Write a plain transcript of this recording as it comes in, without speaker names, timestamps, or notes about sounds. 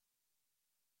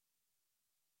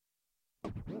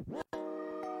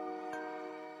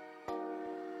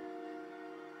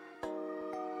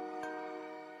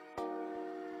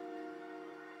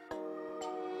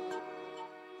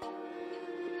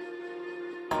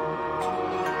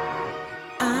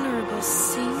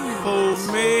Hold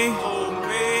me.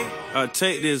 I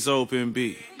take this open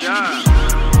beat. Yeah.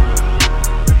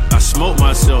 I smoke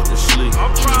myself to sleep.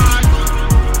 Alright.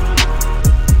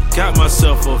 Got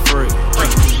myself afraid.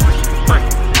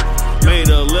 Made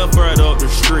a left right up the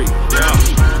street. Yeah.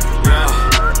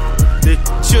 This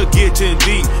shit getting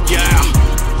deep. Yeah.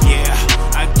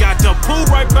 I got the pool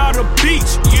right by the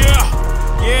beach.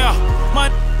 Yeah. My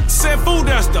said food,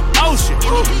 that's the ocean.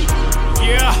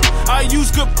 Yeah. I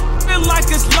use good like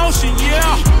it's lotion.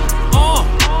 Yeah.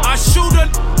 I shoot a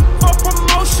for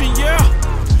promotion. Yeah.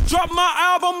 Drop my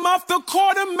album off the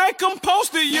court and make them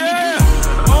post it. Yeah.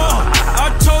 I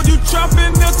told you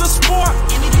trapping is a sport.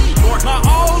 My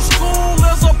old school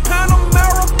is a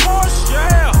Panamera Porsche,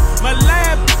 yeah. My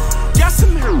lab got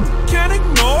some can't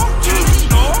ignore.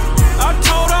 I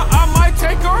told her I might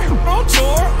take her on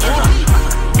tour.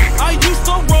 I used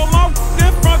to roll my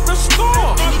in front the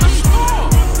store.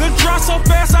 Then drive so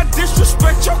fast I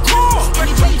disrespect your car.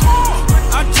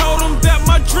 I told them that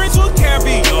my dreams would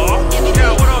caviar.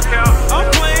 Yeah, what up, Cal? I'm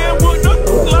playing with the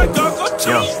like Uncle T.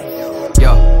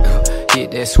 Hit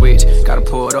that switch, gotta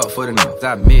pull it up for the niggas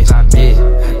I miss.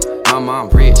 Yeah, my mom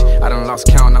rich, I done lost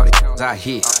count all the counts I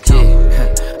hit.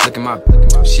 Yeah, look at my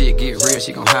shit get real,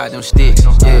 she gon' hide them sticks.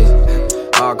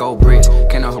 Yeah, all go bricks,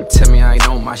 can't no hoe tell me I ain't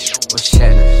on my shit was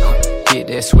shattered. Hit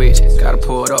that switch, gotta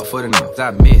pull it up for the niggas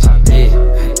I miss. Yeah,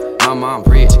 my mom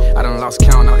rich, I done lost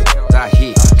count all the counts I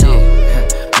hit. Yeah,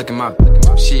 look at my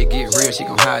shit get real, she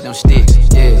gon' hide them sticks.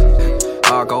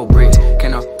 Yeah, all go bricks,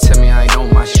 can't no tell me I ain't on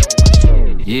my shit.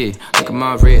 Yeah, look at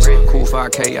my wrist, cool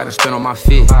 5K, I done spent on my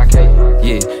fit.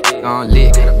 Yeah, on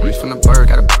lick, got a bitch from the bird,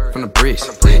 got a bird from the bricks.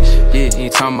 Yeah,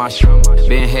 ain't talking my shit,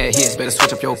 been had hits, better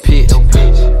switch up your pitch.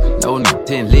 No,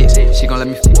 didn't lick, she gon' let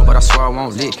me f***, but I swear I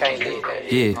won't lick.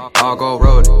 Yeah, all go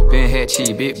rollin', been had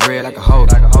cheese, big bread like a hoe.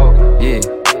 Yeah,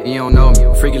 you don't know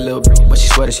me, freaky little bitch, but she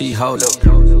swear that she hold it.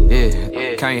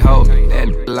 Yeah, can't hold me,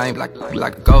 that lame like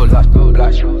a goalie.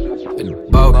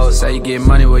 Bogus, say you get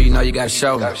money, well you know you gotta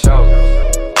show me.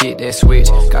 Hit that switch,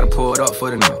 gotta pull it up for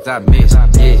the niggas I miss.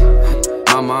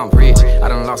 Yeah, my mom rich, I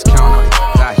done lost count all the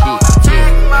niggas I hit. Yeah,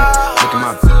 look at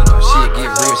my shit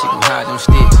get real, she gon' hide them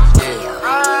sticks. Yeah,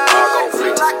 all go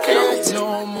bricks, can't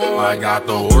no more. I got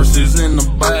the horses in the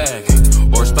back,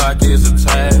 horse stock is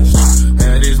attached.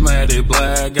 Head is matted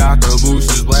black, got the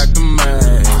bushes black to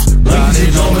match.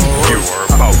 You are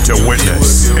about to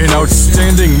witness an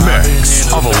outstanding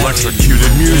mix of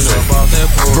electrocuted music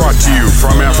brought to you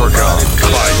from Africa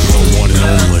by the one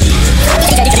and only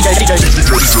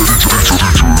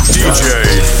DJ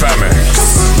Famix.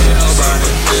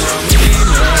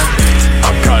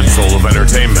 A console of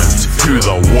entertainment to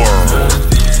the world.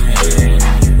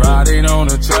 Riding on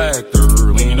a tractor,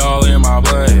 lean all in my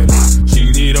blood.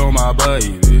 Cheated on my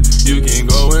baby, you can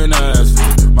go and ask me.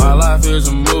 My life is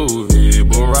a movie,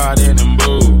 bull riding in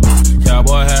boots.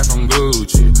 Cowboy hat from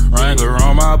Gucci, Wrangler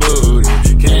on my booty.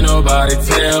 Can't nobody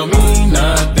tell me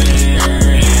nothing.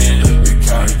 You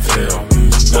can't tell me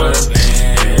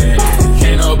nothing.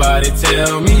 Can't nobody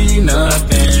tell me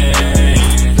nothing.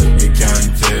 You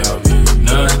can't tell me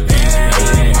nothing.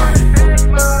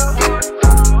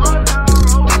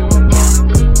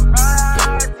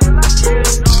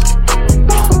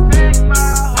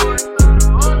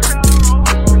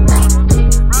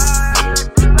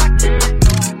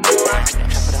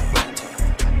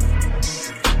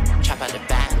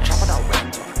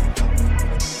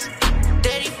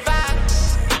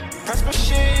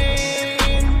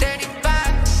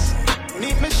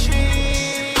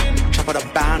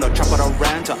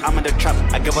 I'm in the trap,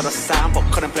 I give her a sample,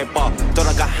 couldn't play ball, thought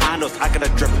I got handles, I got a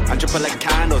drip, I'm dripping like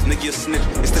candles, nigga you snitch,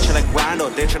 it's the shit like Randall,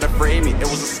 they try to frame me, it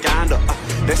was a scandal,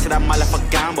 they said that my life a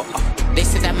gamble, they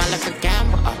said that my life a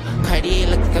gamble, Cartier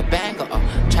look like a bangle,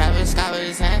 Travis Scott with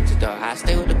his hands though, I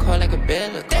stay with the core like a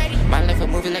bill, my life a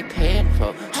movie like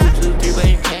painful, 2, 2, 3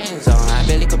 way hands on, I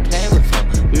barely could play with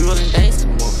her, we rolling dice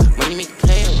some more, money make a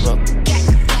player roll,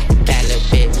 bad little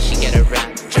bitch, she get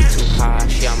around, drink too hard,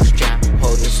 she almost drowned,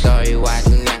 holding the story, why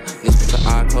do now? Newspaper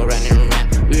article running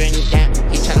around. We running down.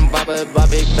 He tryna bobble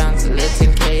it bounce. A little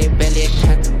 10K, barely a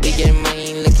cut. We getting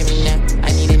money, look at me now.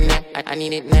 I need it now. I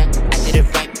need it now. I did it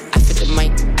right. I fit the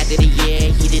mic. I did it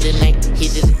yeah. He did a night. He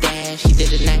did a dash. He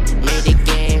did a night. Made the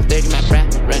game. 30 my bra.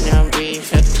 Running on breeze.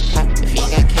 Shut the top. If you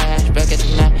ain't got cash, back at the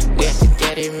night. We have to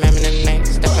get it. Remember the night.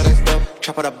 Step on the stove.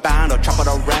 Trap out a band or trap out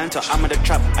a rental, I'm in the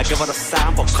trap, I give her a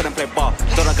sample, couldn't play ball,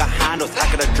 thought I got handles, I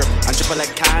got a drip, I'm dripping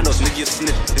like candles, nigga you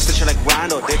snitch, it's the shit like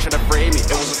Randall, they try to frame me,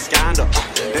 it was a scandal,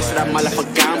 they said that my life a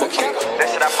gamble, they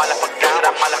said that my life a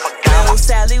gamble, my life a gamble.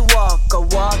 Sally Walker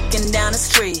walking down the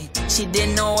street, she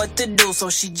didn't know what to do, so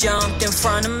she jumped in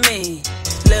front of me.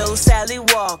 Little Sally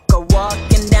Walker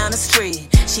walking down the street.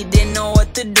 She didn't know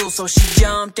what to do, so she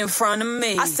jumped in front of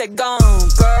me. I said, go on,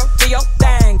 girl, do your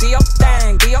thing, do your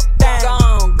thing, do your thing. Go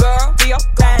on, girl, do your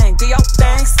thing, do your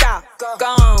thing. Stop. Go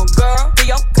on, girl, do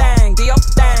your thing, do your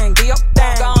thing, do your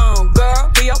thing. Go on,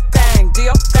 girl, do your thing, do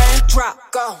your thing. Drop,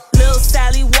 go. Little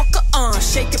Sally Walker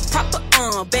shake it proper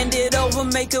bend it over,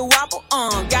 make it wobble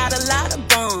got a lot of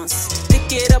buns.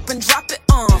 Pick it up and drop it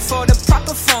for the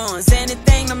proper funds.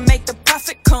 Anything to make the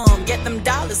profit come. Get them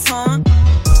dollars,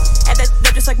 Add that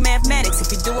just like mathematics.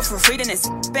 If you do it for free, then it's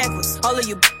backwards. All of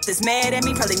you that's mad at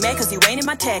me probably mad cause you ain't in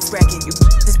my tax bracket. You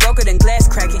this broker than glass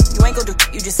cracking. You ain't gon' do,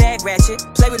 you just act ratchet.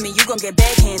 Play with me, you gon' get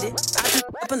backhanded. I keep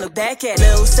up and look back at it.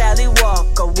 Little Sally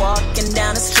Walker walking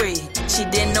down the street. She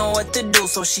didn't know what to do,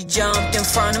 so she jumped in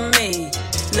front of me.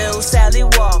 Little Sally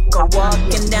Walker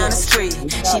walking down the street.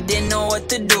 She didn't know what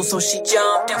to do, so she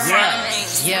jumped in front of me.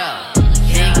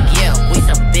 We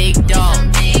some big dogs.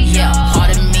 Yeah,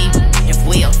 harder than me if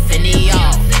we offend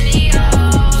y'all.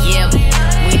 Yeah,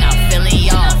 we not feeling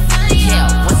y'all.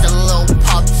 Yeah, what's a little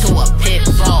pup to a pit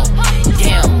bull?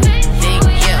 Damn,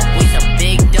 we some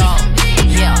big dogs.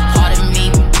 Yeah, harder than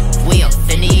me if we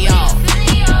offend y'all.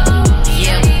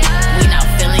 Yeah, we not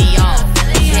feeling y'all.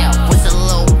 Yeah, what's a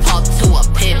little pup to a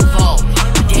pit bull?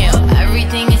 Damn,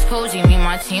 everything is cozy. Me and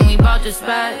my team, we bout to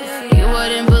spaz. You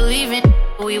wouldn't believe it.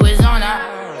 We was on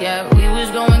our. Yeah, we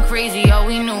was going crazy, all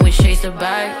we knew was chase the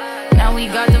bag. Now we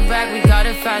got the bag, we got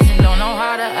it fast and don't know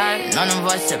how to act. None of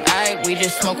us have act, we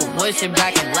just smoke a wood, sit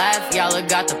back and laugh. Y'all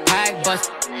got the pack,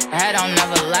 bust head, I'll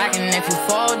never lack. And if you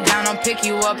fall down, I'll pick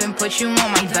you up and put you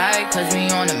on my back. Cause we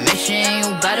on a mission,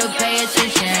 you better pay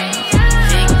attention.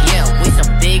 We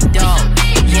some big dogs.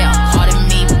 Yeah, harder than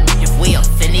me if we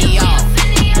offend y'all.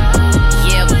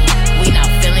 Yeah, we not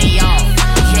feeling y'all.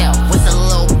 Yeah, what's a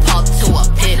little pup to a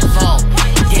pit bull?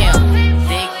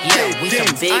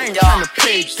 I ain't tryna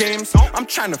play games, I'm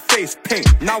tryna face pain.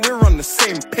 Now we're on the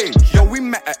same page. Yo, we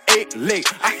met at 8 late.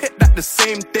 I hit that the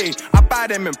same day. I buy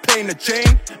them in plain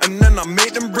Jane, and then I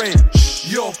made them rain.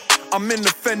 Yo, I'm in the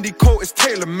Fendi coat, it's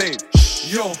tailor-made.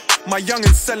 Yo, my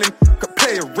youngin' selling could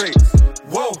play a race.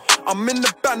 Whoa, I'm in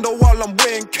the bando while I'm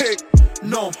weighing cake.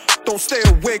 No, don't stay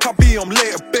awake, I'll be on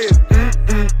later, babe.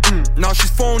 Now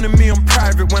she's phoning me on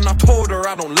private when I told her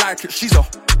I don't like it. She's a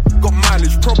got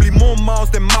mileage, probably more miles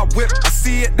than my whip. I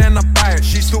see it, then I buy it.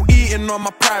 She's still eating on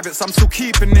my privates, I'm still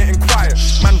keeping it in quiet.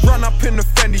 Man, run up in the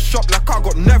Fendi shop like I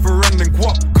got never-ending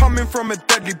guap. Coming from a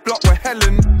deadly block where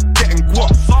Helen getting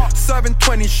guap. Serving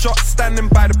 20 shots, standing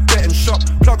by the betting shop.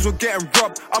 Plugs were getting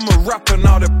robbed, I'm a rapper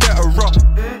now, they better rock.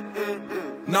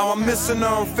 Now I'm missing her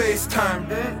on FaceTime,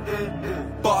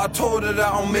 but I told her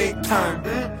that I'll make time.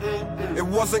 It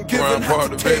wasn't given,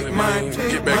 had to take mine.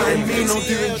 Take mine, me no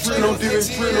doing drill, no doing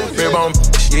drill. Babe, I'm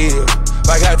yeah,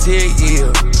 like I take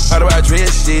yeah. How do I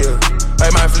dress yeah?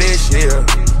 Like my flesh yeah.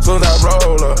 Soon as I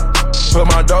roll up, put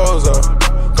my doors up,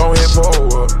 gon' hit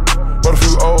forward, put a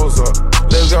few O's up.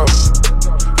 Let's go.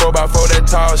 4x4 that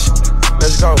tall shit.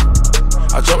 Let's go.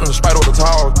 I jumped in the spider with the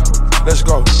tall. Let's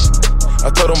go. I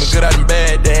told him we good out and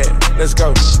bad dad. Let's go.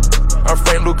 I'm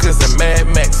Frank Lucas and Mad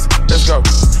Max. Let's go.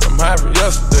 I'm high from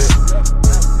yesterday.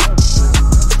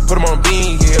 Put them on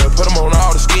bean, yeah. Put them on all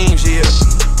the schemes, yeah.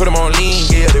 Put them on lean,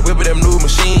 yeah. They whipping them new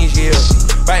machines, yeah.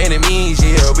 By any means,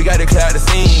 yeah. We got to clear the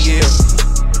scene, yeah.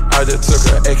 I just took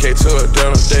an AK to a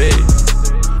dinner date.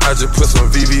 I just put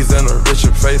some VVs in a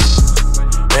Richard face.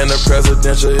 And the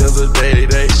presidential is a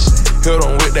day-to-day. Hit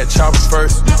on with that chopper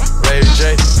first, Ray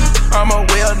J. I'm a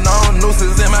well-known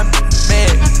nuisance in my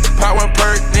bag. Pop one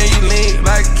perk, then you lean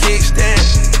like a kickstand.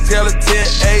 Tell a 10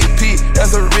 AP,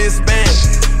 that's a wristband.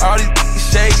 All these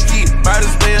shaky, might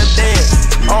as well dance.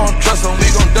 I don't trust them, we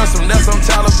gon' dust them, that's some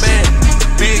Taliban.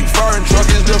 Big foreign truck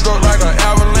is lift up like an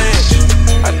avalanche.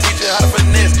 I teach you how to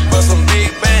finesse for some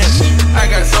big bands. I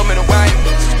got so many white,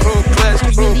 blue clutch,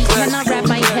 blue clutch. Cannot wrap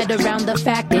my head around the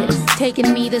fact it's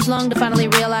taken me this long to finally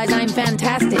realize I'm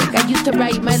fantastic. I used to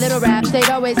write my little raps, they'd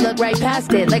always look right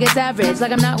past it, like it's average,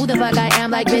 like I'm not who the fuck I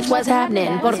am, like bitch, what's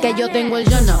happening? Porque yo tengo el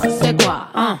yo no sé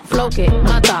cuá, flow que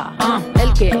mata,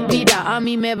 el que mira, a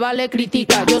mí me vale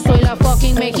critica. Yo soy la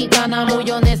fucking mexicana, muy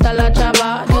honesta la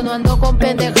chava. Yo no ando con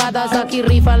pendejadas, aquí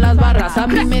rifan las barras. A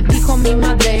mí me dijo mi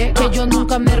madre que yo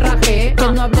nunca me rajé,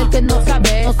 que no hable el que no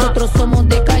sabe, nosotros somos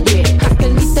de calle. Este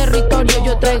es mi territorio,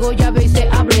 yo traigo llave y se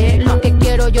abre. Lo que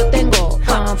quiero yo tengo,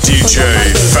 DJ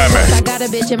Femi. I got a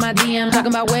bitch in my DM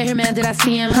talking about where her man did I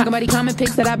see him. Talking about the common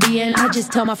pics that I be in. I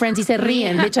just tell my friends he said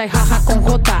rien. Bitch, I ha con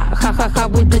jota, ha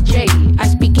with the J. I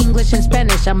speak English and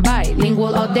Spanish, I'm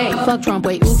bilingual all day. Fuck Trump,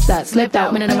 wait, oops, that slipped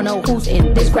out. Man, I never know who's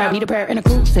in this crowd. Need a pair and a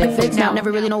crucifix. It's now,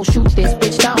 never really know shoot this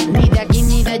bitch down. Ni de aquí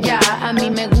ni de allá, a mí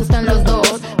me gustan los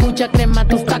dos. Mucha crema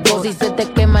tus tacos y se te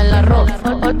quema el arroz.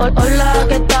 Hola,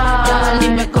 ¿qué tal?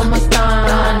 Dime cómo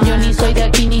están. Yo ni soy de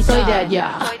aquí ni soy de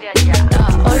allá.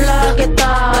 Hola, ¿qué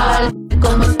tal?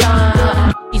 ¿Cómo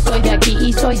están? Y soy de aquí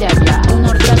y soy de allá. Un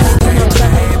horchata y un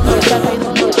horchata y un horchata y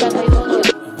un horchata y un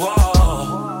horchata.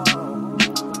 Whoa.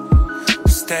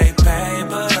 Stay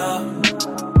papered up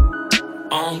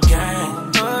on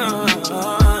game.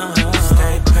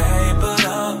 Stay papered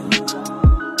up.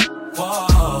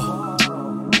 Whoa.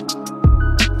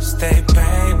 Stay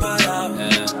papered up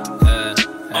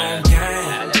on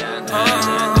game.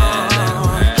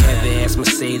 Heavy-ass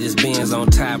Mercedes-Benz on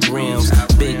top rims.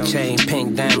 Big chain,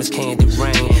 pink diamonds, candy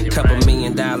rain. Couple $1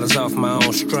 million off my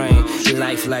own strain.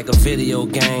 Life like a video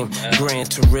game. Gran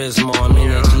Turismo, I'm in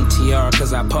that GTR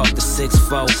cause I parked the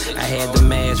 6'4". I had the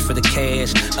match for the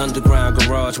cash. Underground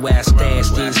garage where I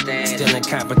stashed these. Still in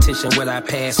competition with our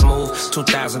past moves.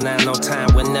 2009 on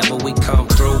time whenever we come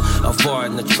through.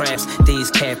 Avoiding the traps, these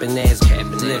capping ass.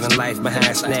 Living life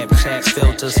behind Snapchat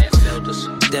filters.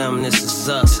 Them, this is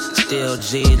us. Still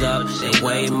G'd up. They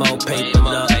way more paper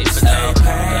up. Stay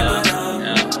papered up.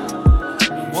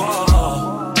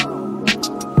 Whoa.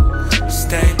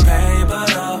 Stay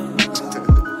papered up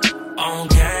on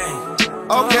game.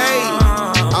 Okay,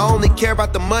 I only care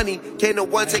about the money. Can't no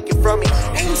one take it from me.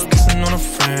 Kissing on a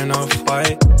friend of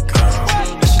white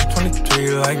girl. She's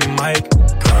 23 like Mike.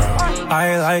 Girl.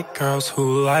 I like girls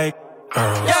who like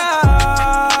girls. Yeah,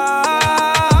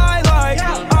 I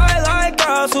like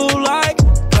girls who like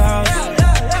girls.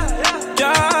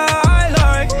 Yeah, I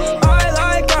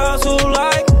like girls who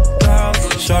like girls.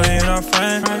 Shorty and her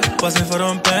friends, bustin' for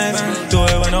them bands. Do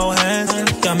it with no hands,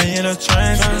 got me in a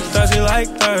trance. Does she like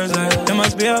Thursday? It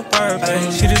must be her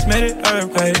birthday. She just made it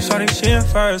earthquake. Shorty, she in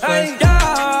first place.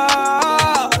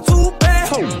 Yeah, too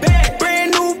bad,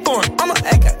 brand new form. I'm a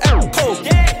AKA cold.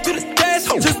 Do the dash,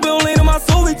 just build lean in my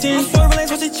Soviet jeans. Swerving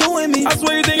lanes when she chewing me. I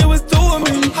swear you think it was two of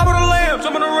me. Hop on the lamp,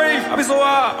 jump on the rave. I be so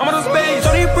high, I'm on the space.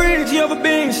 Shorty pretty, she have a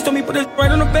bean. She told me put it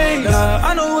right on the base. Yeah,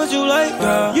 I know what you like,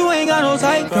 girl. You ain't got no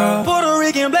type, girl. Puerto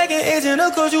Rican, black and Asian,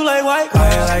 of course you like white.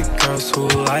 I like girls who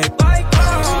like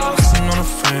girls. Kissing on a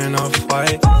friend of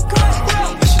white.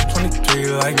 She's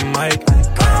 23 like Mike.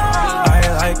 I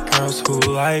like girls who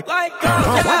like girls.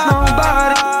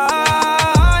 Nobody.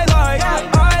 I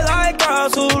like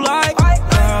girls who like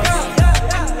girls.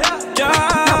 Yeah,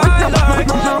 I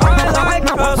like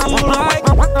girls who like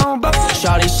girls.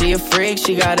 Shawty, she a freak,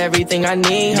 she got everything I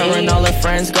need. Her and all her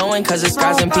friends going cause it's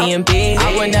guys and P&B.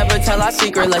 I would never tell our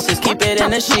secret, let's just keep it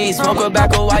in the sheets. Smoke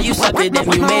tobacco while you suck it, if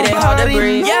you made it hard to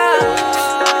breathe. Yeah,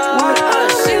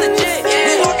 she legit,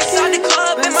 yeah. Walk inside the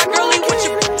club and my girl ain't with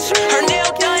you. Her nail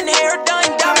done, hair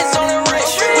done, diamonds on her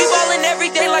wrist. We ballin' every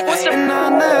day like what's up? And I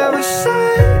never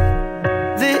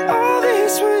said that all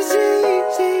this was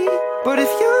easy, but if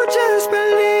you just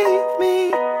believe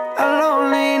me, I'll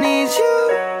only need you.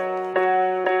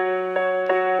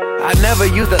 I never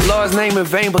use the Lord's name in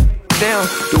vain, but damn,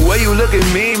 the way you look at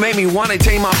me made me wanna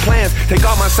change my plans. Take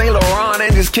off my Saint Laurent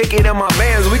and just kick it in my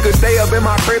Vans. We could stay up in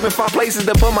my crib and find places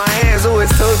to put my hands. Ooh,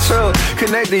 it's too true.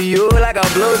 Connect to you like a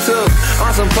Bluetooth.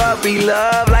 On some puppy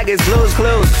love like it's Blue's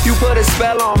Clues. You put a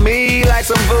spell on me like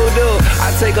some voodoo.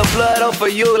 I take a blood off for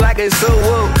you like it's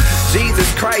Suwoo. Jesus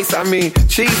Christ, I mean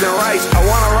cheese and rice. I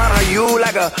wanna ride on you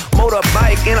like a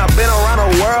motorbike. And I've been around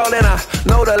the world and I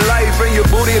know the life. Bring your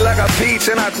booty like a peach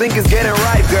and I think it's getting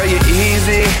ripe. Girl, you're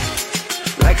easy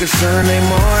like a Sunday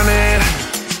morning.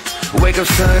 Wake up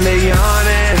Sunday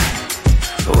yawning.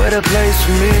 What a place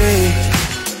for me.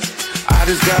 I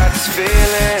just got this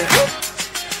feeling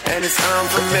and it's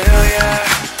unfamiliar.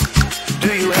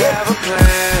 Do you have a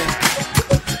plan?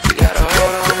 You gotta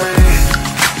hold on me.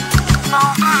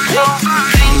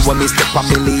 When me step a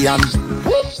million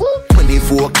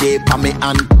 24K pa me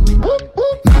hand.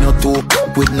 Me no too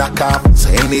up with knockoff. So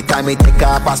anytime me take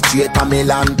off a straight a me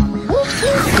land.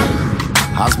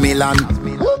 As me land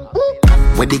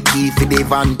with the key for the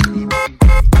van.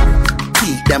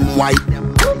 Keep them white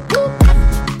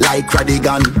like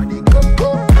Radigan.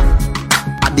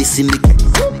 At the syndicate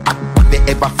I they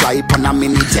ever fly on a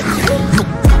mini jet. Look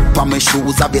for my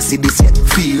shoes, have you see this yet?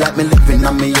 Feel like me living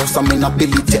on me house, I'm in a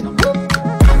Billy jet.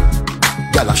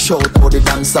 Girl, I shout for the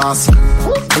dancers.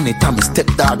 Anytime I step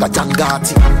dog, I John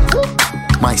Gotti.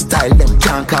 My style, them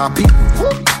can't copy.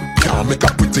 Can't make a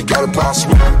pretty girl pass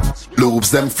me.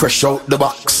 Lobes them fresh out the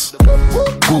box.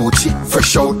 Gucci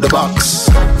fresh out the box.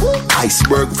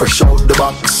 Iceberg fresh out the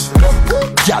box.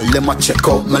 Y'all let me check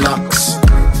out my locks.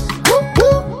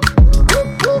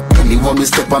 Anyone me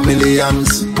step a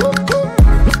millions.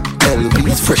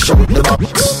 LV's fresh out the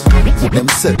box. Them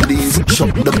set these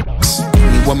shut the box.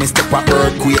 Anyone me step a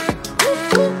earthquake.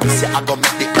 Say I gon'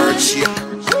 make the earth shake.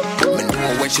 Me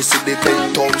know when she see the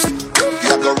 10,000.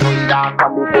 You go run down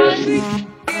from the belly.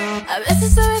 A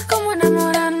veces sabes cómo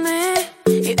enamorarme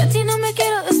y de ti no me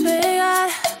quiero despegar.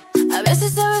 A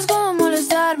veces sabes cómo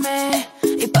molestarme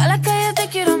y pa' la calle te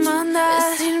quiero mandar.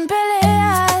 Sin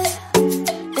peleas,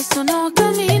 esto no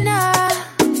camina.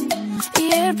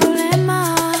 Y el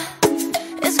problema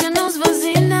es que nos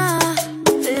fascina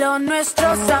lo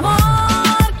nuestro es amor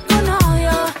con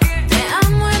odio. Te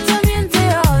amo y también te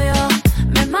odio.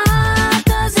 Me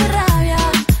matas de rabia,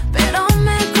 pero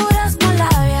me curas con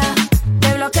labia.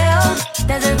 Te bloqueo,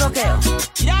 te desbloqueo.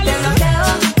 Te bloqueo,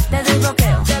 te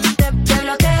desbloqueo. Te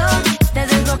bloqueo, te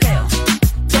desbloqueo.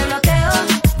 Te bloqueo,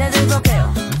 te desbloqueo.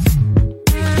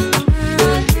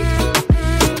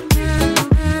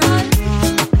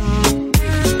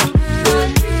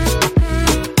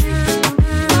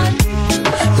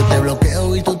 Yo te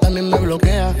bloqueo y tú también me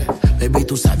bloqueas. Baby,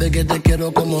 tú sabes que te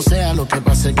quiero como sea. Lo que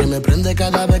pasa es que me prende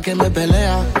cada vez que me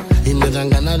pelea. Y me dan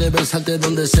ganas de besarte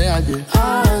donde sea.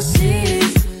 Así,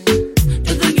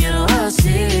 yo te quiero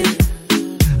así.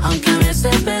 Aunque a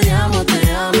veces peleamos,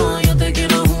 te amo. Yo te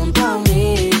quiero junto a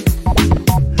mí.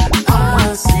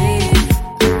 Así,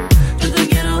 yo te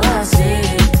quiero así.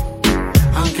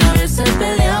 Aunque a veces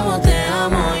peleamos, te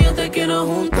amo. Yo te quiero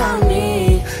junto a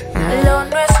mí. Lo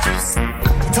nuestro es...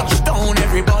 Touchdown,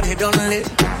 everybody done lit.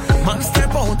 Man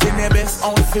step out in their best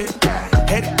outfit.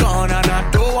 Head gone and I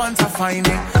don't want to find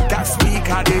it. That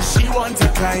speaker there, she want to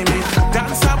climb it.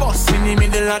 Dance a bus in the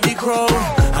middle of the crowd.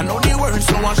 I know the words,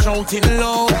 so I'm shouting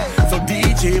loud. So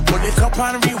DJ, put it up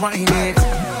and rewind it.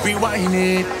 Rewind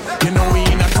it. You know we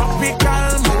in a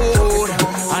tropical mode.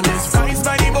 And there's vibes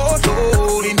by the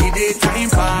boatload. In the daytime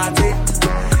party.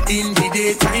 In the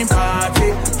daytime party.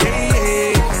 Yeah,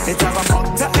 yeah. It have a fuck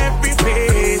to every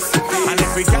face. And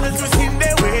every girl twisting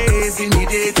their ways. In the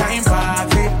daytime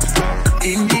party.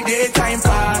 In the daytime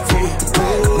party.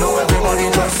 Oh, now everybody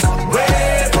just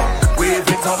wave up. Wave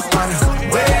it up and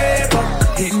wave up.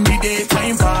 In the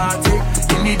daytime party.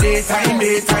 In the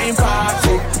daytime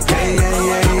party. Yeah, yeah,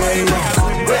 yeah, yeah, yeah.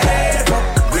 Wave up.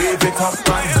 Wave it up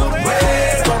and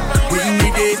wave up. In the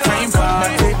daytime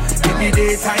party. In the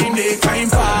daytime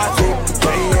party.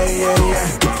 Yeah, yeah, yeah,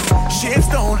 yeah. Shades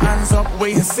down, hands up,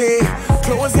 wait and see.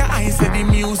 Close your eyes, let the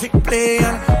music play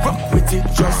and rock with it,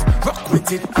 just rock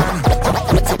with it,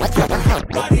 rock with it.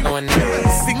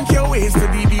 Sink your waist to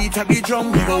the beat of the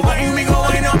drum. We go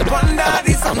wind up under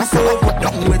the sun. So go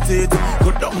down with it,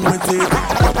 go down with it,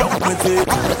 go down with it.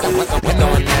 We're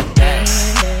throwing that back,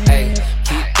 hey,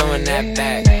 keep throwing that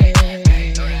back,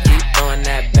 keep throwing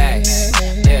that back.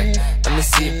 Yeah, let me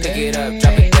see you pick it up,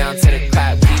 drop it down to the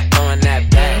clap. Keep throwing that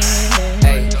back,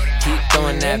 hey, keep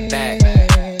throwing that back.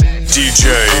 DJ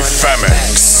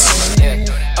Femix. Yeah,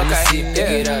 let me see you pick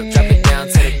it up, drop it down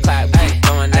to the clap. Keep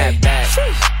throwing that back.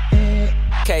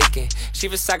 Caking. She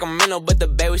was Sacramento, but the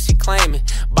baby she claiming.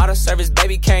 Bottle service,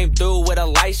 baby came through with a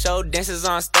light show. Dances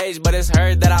on stage, but it's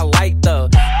her that I like though.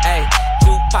 Hey,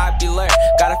 too popular.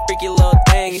 Got a freaky little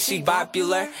thing and she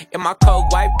popular. In my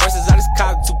cold white verses, I just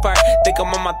caught 2 part. Think I'm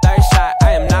on my 3rd shot,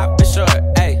 I am not for sure.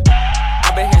 Hey,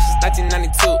 I've been here since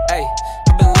 1992. Hey,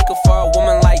 I've been looking for a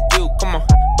woman like you. Come on,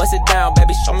 bust it down,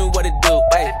 baby, show me what it do.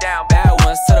 Hey, bad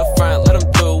ones to the front, let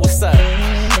them through. What's up?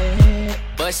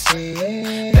 Bust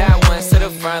it. Bad ones to the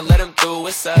front, let them through.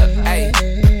 What's up? Hey,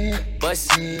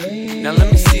 bust it. Now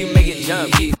let me see you make it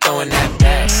jump. Keep throwing that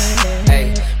back.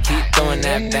 Hey, keep throwing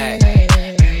that back.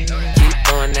 Keep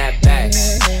throwing that back.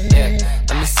 Yeah,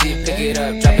 let me see you pick it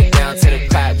up, drop it down to the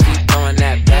clap. Keep throwing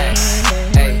that back.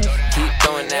 Hey, keep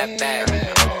throwing that back.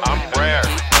 I'm rare.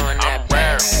 Keep throwing that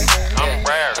back. I'm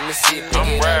rare. Let me see you pick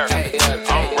it up, drop it up.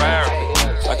 I'm rare.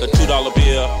 Like a $2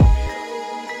 bill.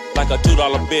 Like a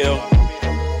 $2 bill.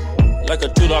 Like a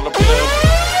 $2 bill.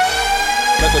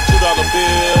 Like a $2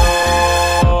 bill.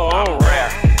 I'm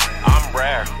rare. I'm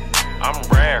rare. I'm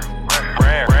rare.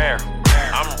 Rare. Rare.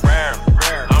 I'm rare.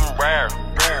 I'm rare.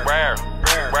 Rare.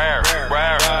 Rare.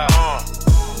 Rare.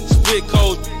 Spit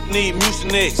cold, need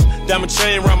Mucinex. Diamond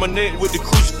chain around my neck with the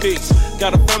crucifix.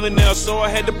 Got a family now, so I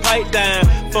had to pipe down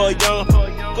for a young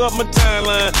up my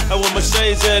timeline. I wear my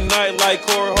shades at night like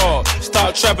Corey Hart.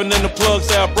 Stop trapping in the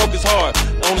plugs, I broke his heart.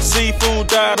 On the seafood,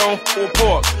 died on full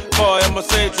pork. car,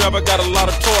 Mercedes driver, got a lot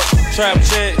of torque. Trap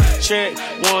check,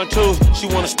 1, 2. She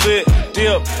wanna split,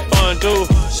 dip, fondue,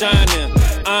 shining.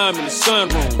 I'm in the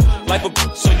sunroom, like a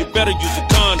so you better use a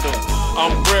condom.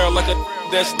 I'm rare like a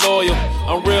that's loyal.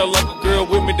 I'm real like a girl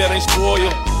with me that ain't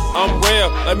spoiled. I'm rare,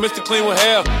 like Mr. Clean with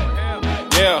hair.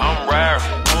 Yeah, I'm rare,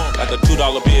 like a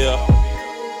 $2 bill.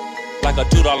 Like a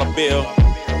 $2 bill.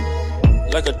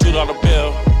 Like a $2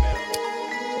 bill.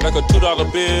 Like a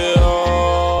 $2 bill.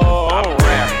 I'm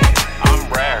rare. I'm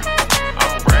rare.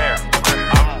 I'm rare.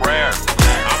 I'm rare.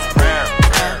 I'm rare.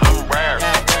 I'm rare.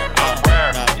 I'm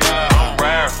rare. Yeah, I'm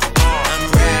rare. I'm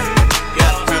rare.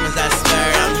 Yeah, promise I swear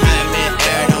I'm high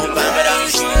mid-air. Don't bump it on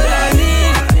the street.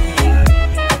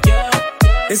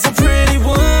 It's a pretty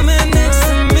woman next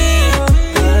to me,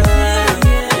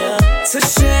 to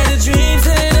share the dreams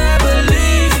that I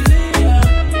believe.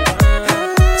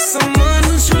 Someone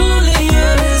who truly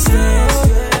understands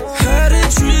how to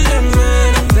treat a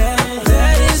man.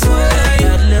 That is what I need.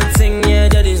 That little thing, yeah,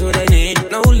 that is what I need.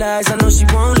 No lies, I know she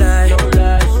won't lie.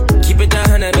 Keep it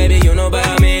 100, baby, you know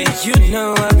about me. You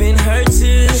know I've been hurt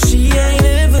too. She ain't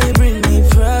ever bring me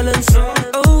problems,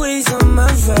 always on my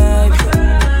vibe.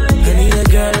 I need a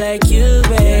girl like you,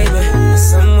 baby.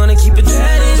 Someone to keep it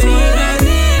that is what I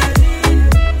need.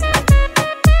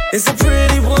 It's a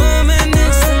pretty woman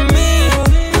next to me,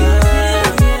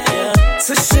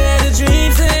 to share the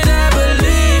dreams that I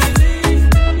believe.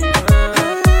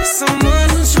 Someone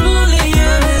who truly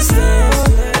understands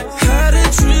how to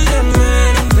treat a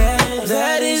man.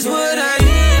 That is what I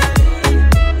need.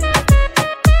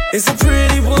 It's a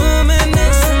pretty woman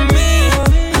next to me,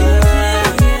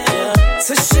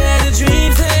 to share the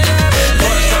dreams that I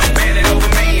believe.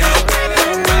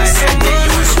 Someone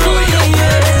who truly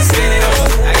understands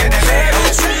how to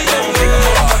treat a man.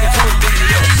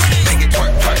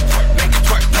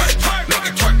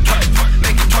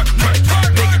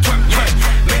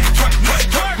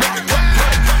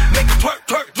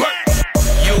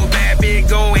 You a bad bitch,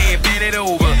 go ahead, bend it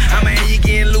over. I'ma have you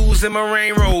getting loose in my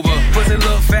Range Rover. Pussy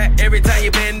look fat every time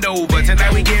you bend over.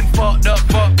 Tonight we getting fucked up,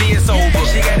 fuck being sober.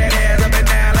 She got that ass up and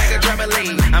down like a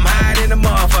trampoline. I'm high in the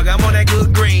motherfucker, I'm on that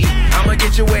good green. I'ma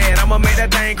get you wet, I'ma make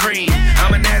that thing cream.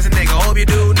 I'm a nasty nigga, hope you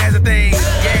do nasty things.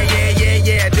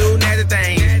 Yeah, do nasty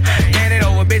things. Bend it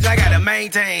over, bitch, I gotta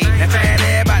maintain. That fat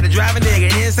ass about to drive a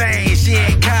nigga insane. She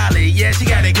ain't college, yeah, she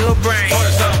got a good brain.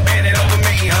 Order something, bend it over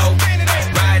me, ho.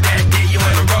 Ride that dick, you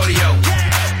in the rodeo.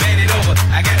 Bend it over,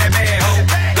 I got that bad hoe.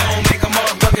 Gon' make a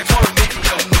motherfucking twerk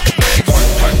video. Make it twerk,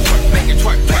 twerk, twerk. Make it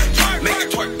twerk, twerk. Make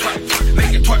it twerk, twerk, twerk.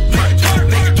 Make it twerk, twerk.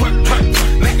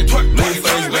 Make it twerk, twerk.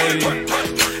 Make it twerk, twerk.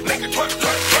 Make it twerk,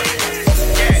 twerk.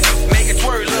 Yeah, make it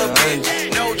twerk, little bitch.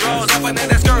 No draws up under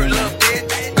that skirt, little bitch.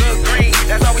 Good green,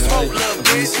 that's all we smoke, little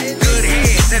bitch. Good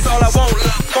head, that's all I want, little.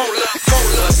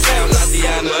 Bust down,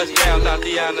 Tatiana. Bust down,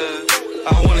 Tatiana.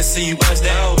 I wanna see you bust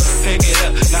down. Pick it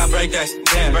up, now break that shit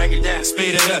down. Break it down,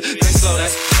 speed it up, then slow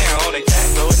that shit down. On the cat,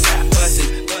 slow it down. Bust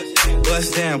it,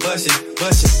 bust down, bust it,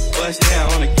 bust it, bust down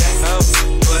on the cat.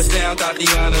 Bust down,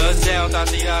 Tatiana. Bust down,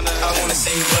 Tatiana. I wanna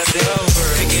see you bust it over.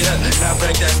 Pick it up, now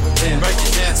break that shit down. Break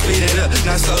it down, speed it up,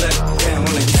 now slow that shit down.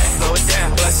 On the cat, slow it down.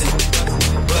 Bust it,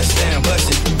 bust down, bust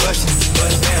it, bust it,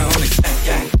 bust down on the cat.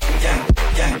 Gang, gang,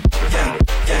 gang, gang,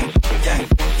 gang, gang,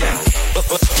 gang.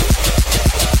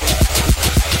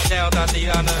 Down,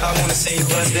 Tatiana, I wanna see you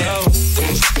bust down.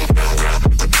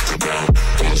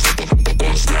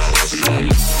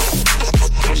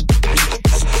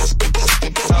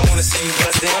 I wanna see you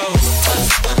bust down.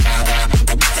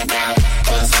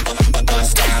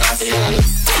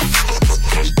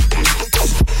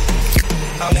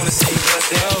 I wanna see you bust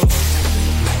down.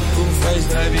 Cool face,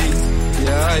 baby.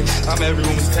 Yeah, I'm every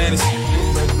woman's fantasy.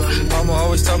 Mama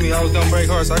always told me I was gonna break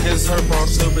hearts. I guess it's her fault,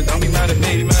 stupid. Don't be mad at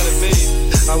me, be mad at me.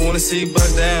 I wanna see you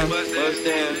bust down.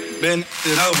 Bend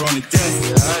it over on the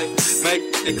thing. Make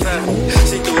it clap.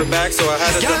 She threw it back, so I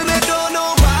had to. Girl, I don't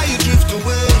know why you drift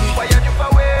away. Why you drift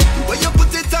away? When you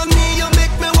put it on me, you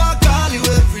make me want to call you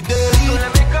every day.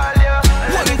 Let me call you.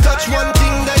 One touch, one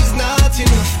thing that is not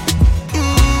enough.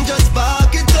 Just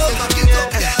spark it up.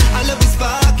 I love you,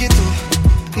 spark it up.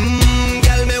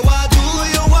 Girl, me what do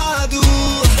you want to do?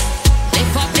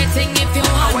 Lift up the thing if you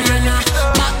wanna.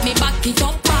 Back me back it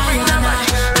up, banana.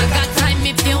 I got time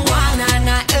if you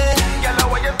wanna. Girl, I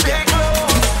want you big low.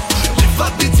 Lift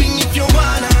up the thing if you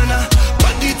wanna.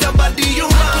 Body to body, you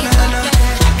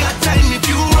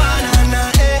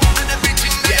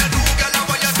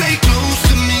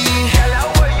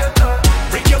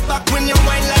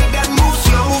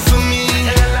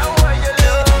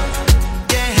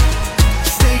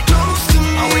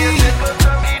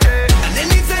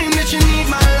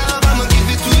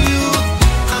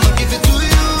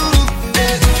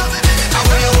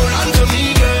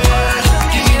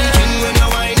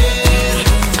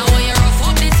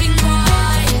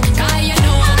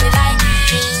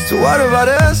what about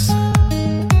us?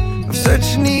 I'm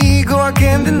such an ego, I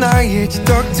can't deny it. You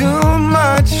talk too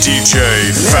much. DJ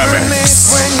Never admit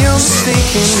when you're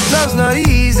mistaken. But love's not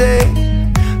easy,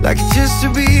 like it used to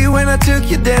be when I took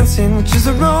you dancing, which is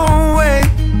the wrong way.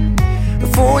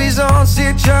 4 years on,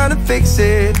 still trying to fix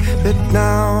it. But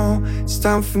now it's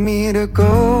time for me to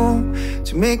go,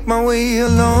 to make my way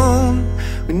alone.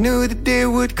 We knew the day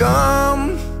would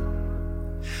come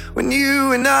when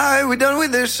you and I were done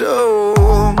with the show.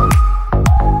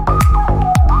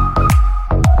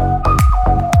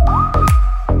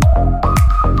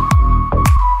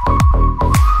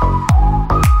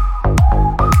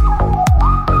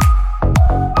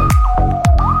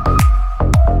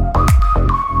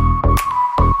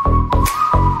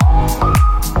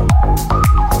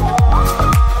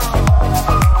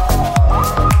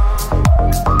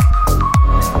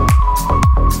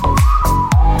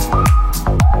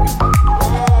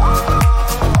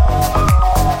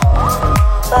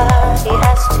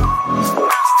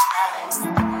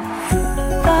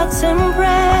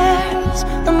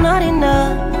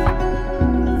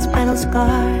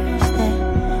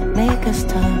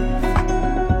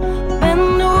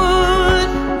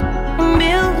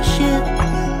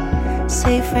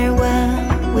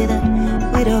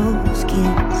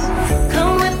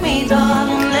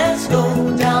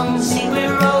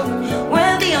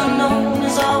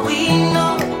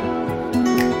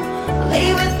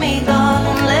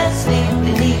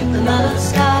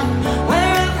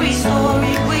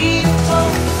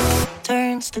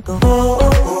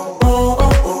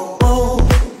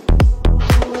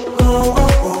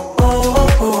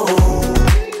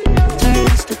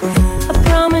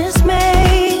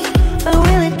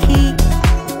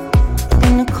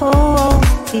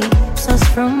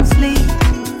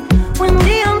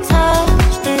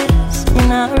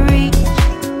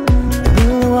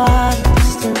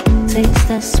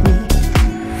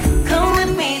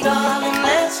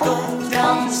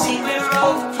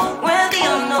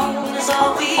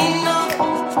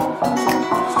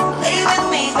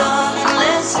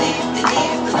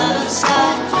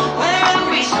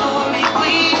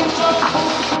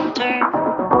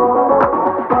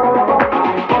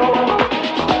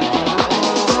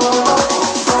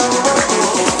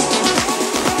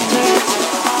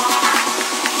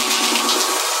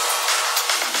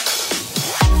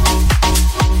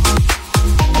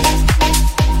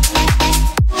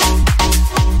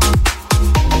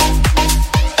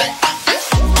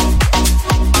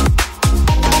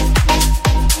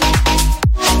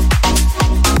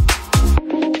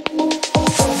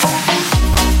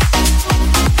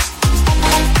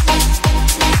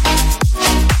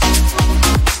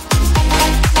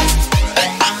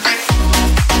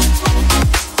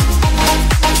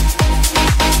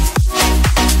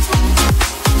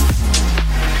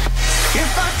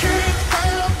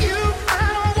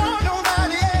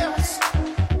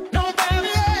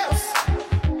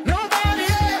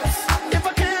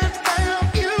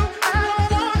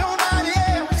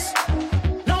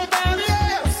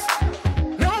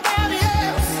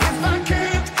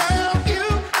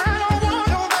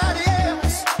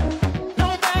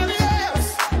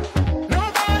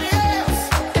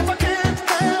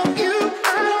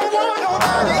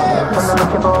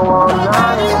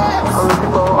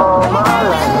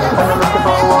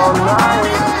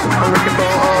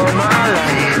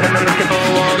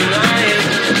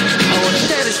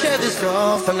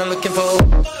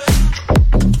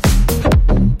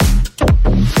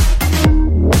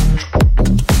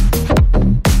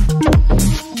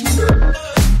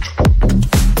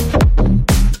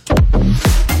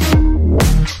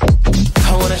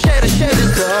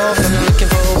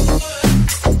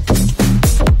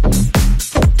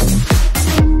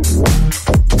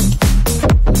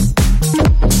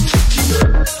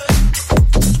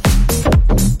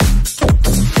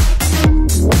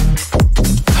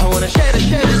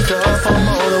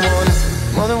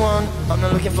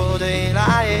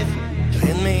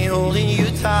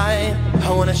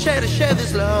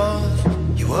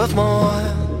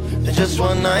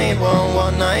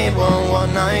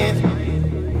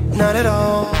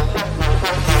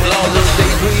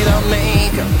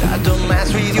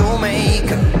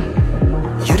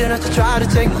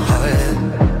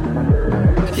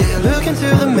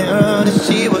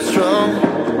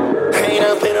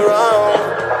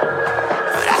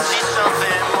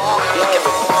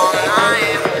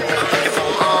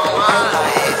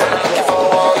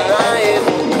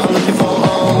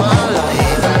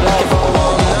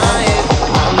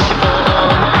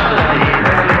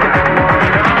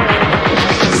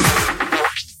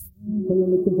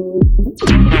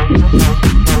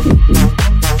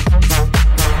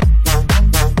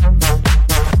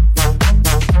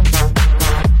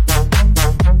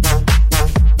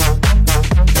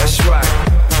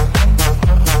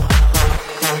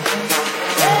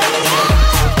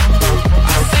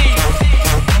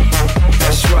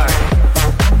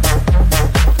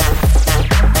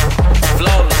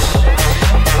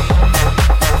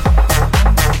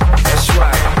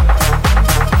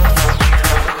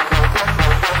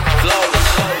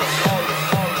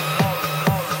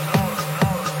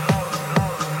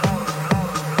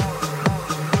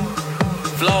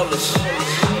 Flawless.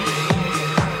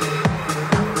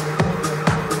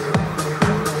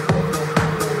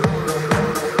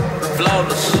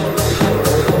 Flawless.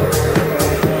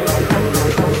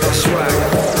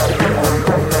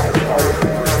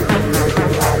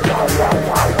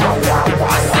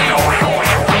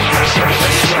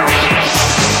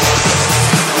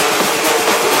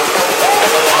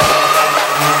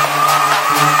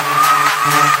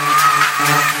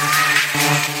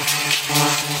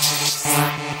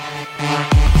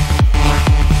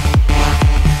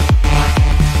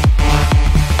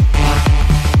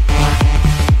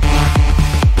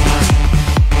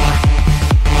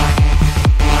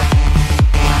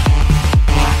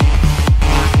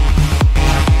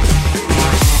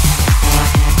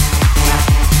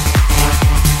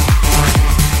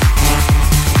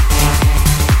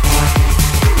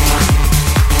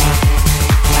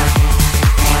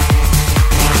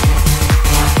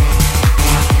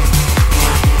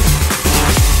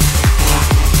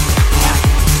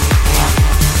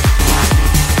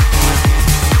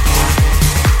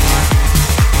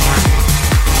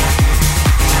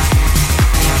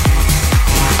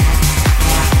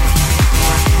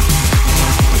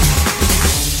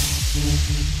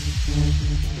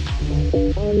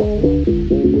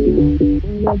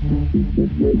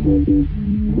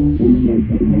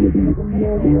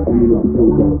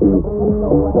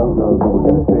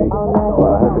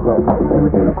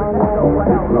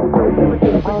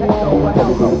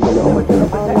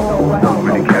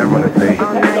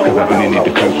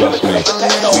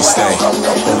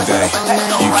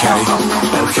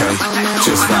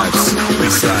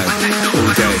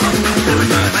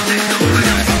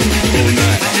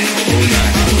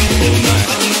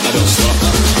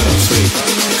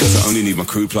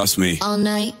 Plus me. All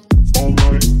night, all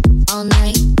night, all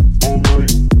night,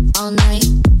 all night, all night,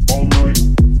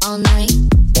 all night,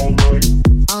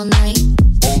 all night,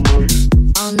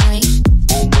 all night, all night,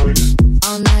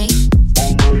 all night, all night,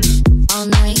 all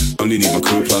night. Only need my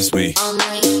crew plus me. All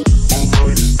night,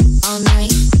 all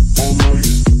night,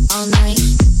 all night, all night,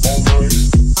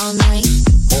 all night,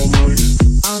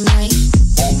 all night,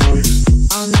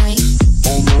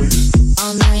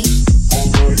 all night,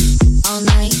 all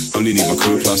night. Only need my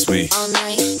crew plus me.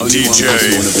 DJ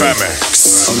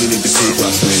Famix. Only need the crew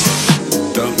plus me.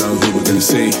 Don't know who we're gonna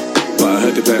see, but I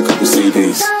heard they play a couple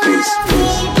CDs.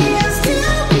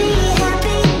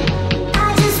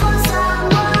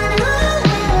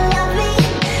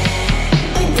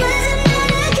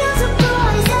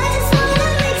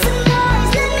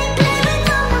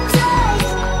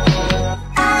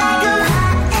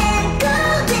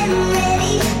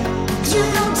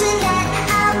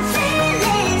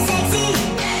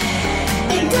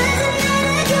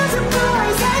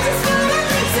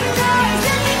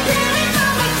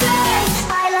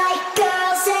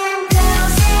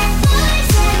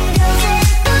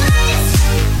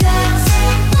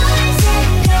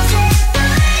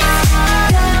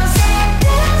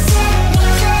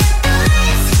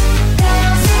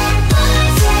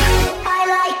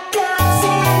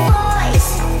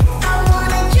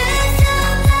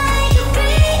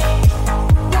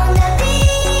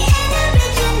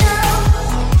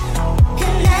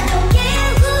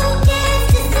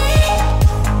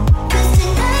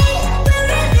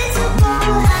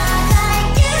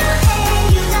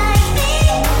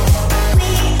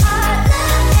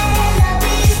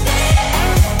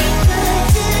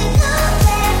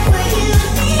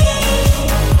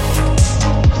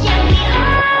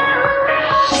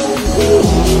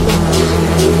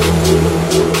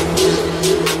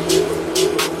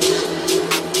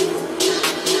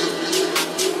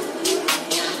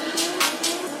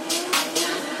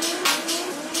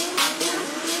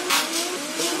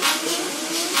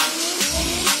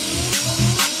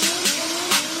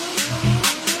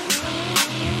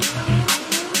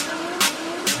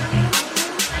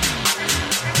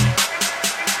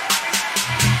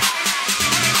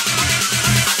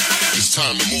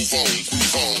 Time to move on,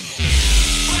 move on.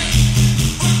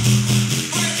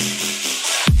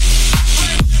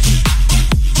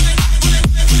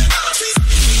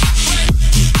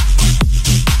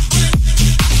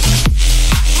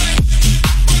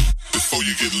 Before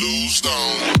you get loosed on.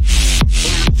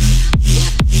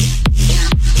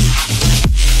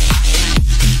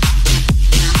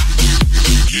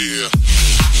 Yeah.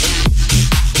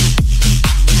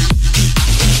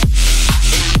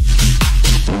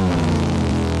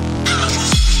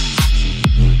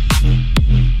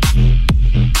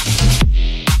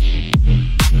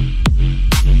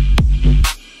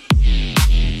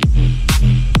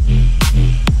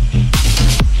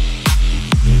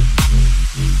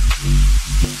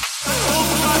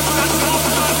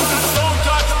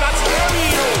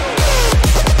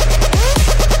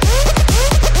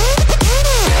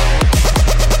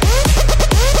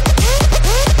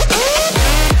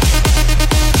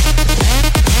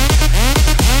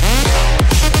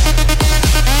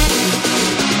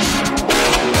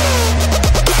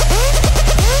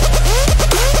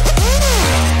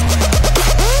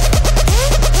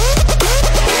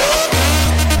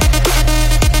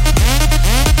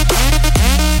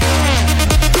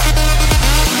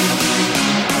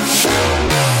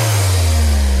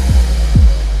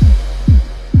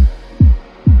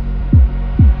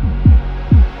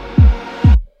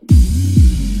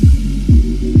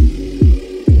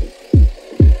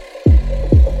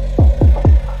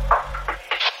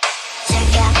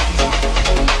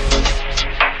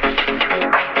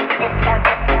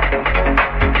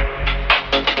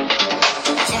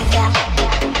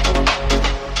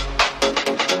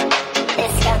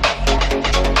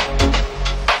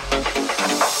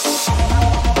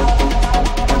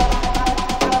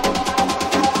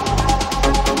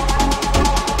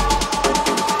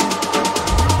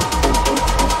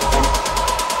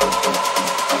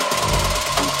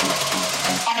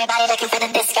 Everybody looking for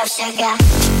the disco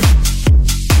sugar.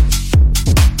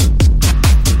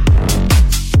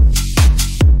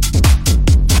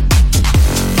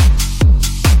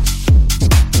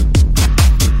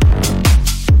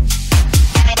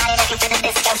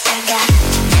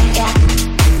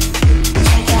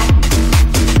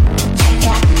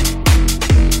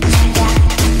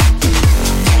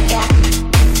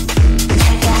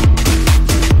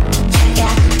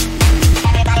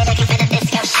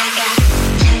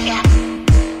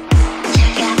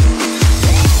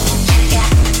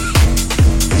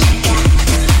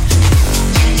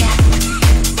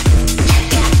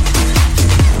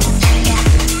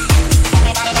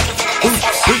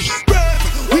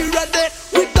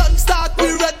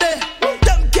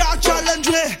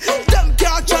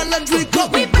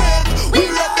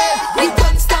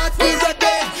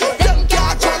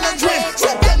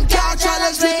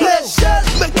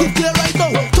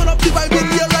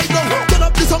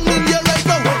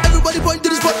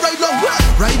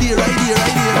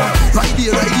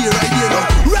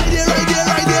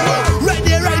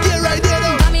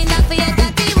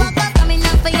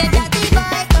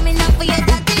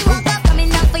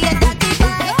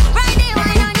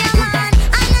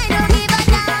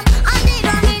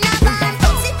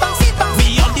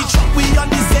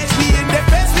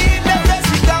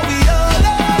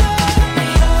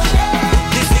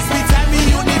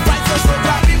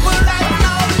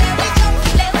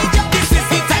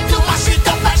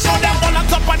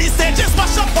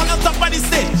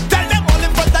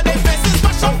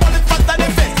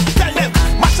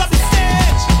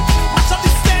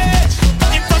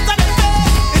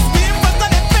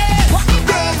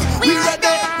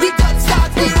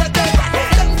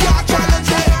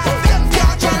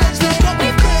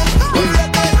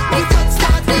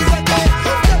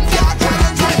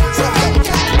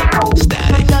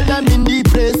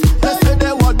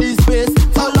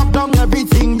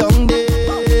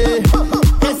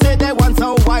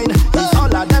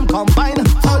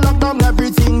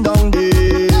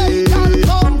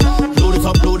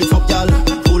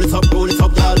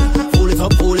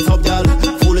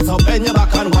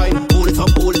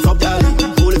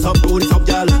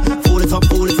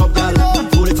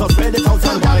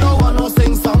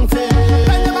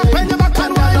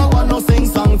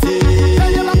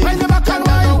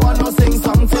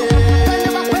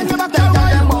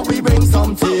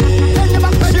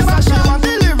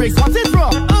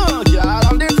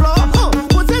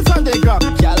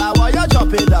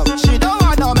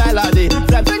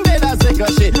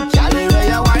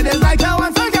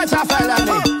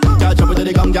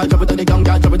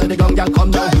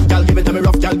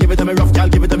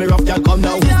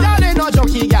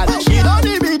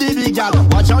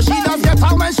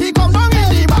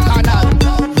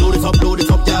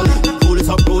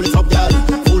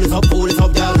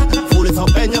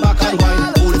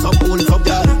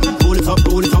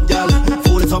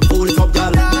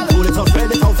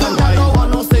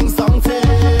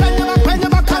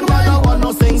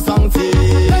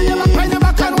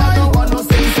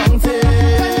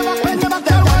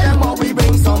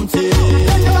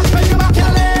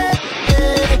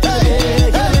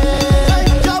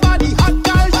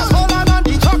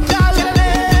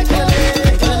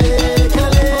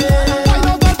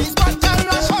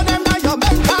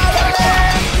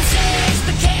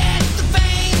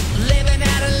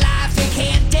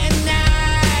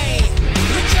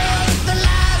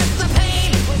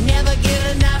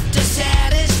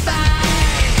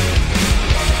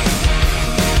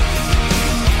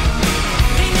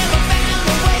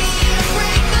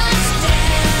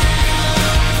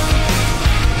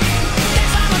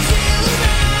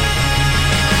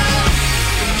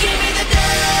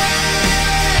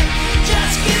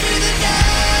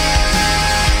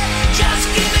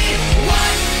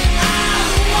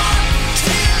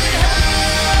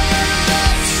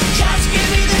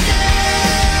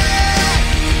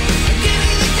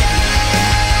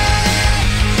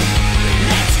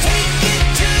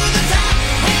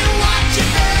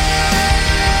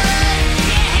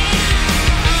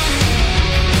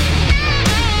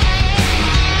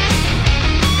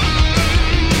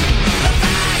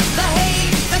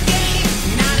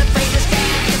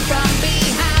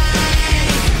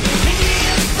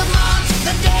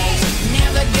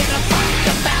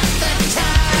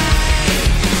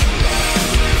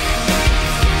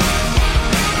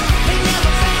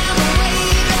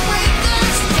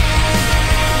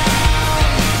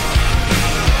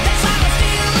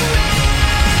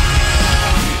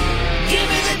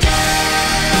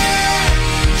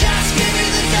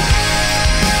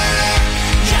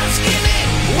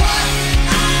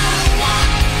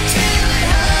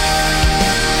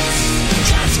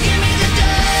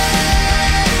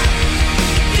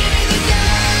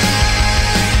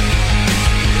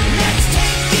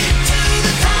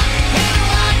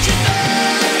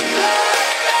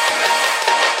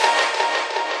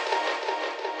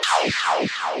 Ow.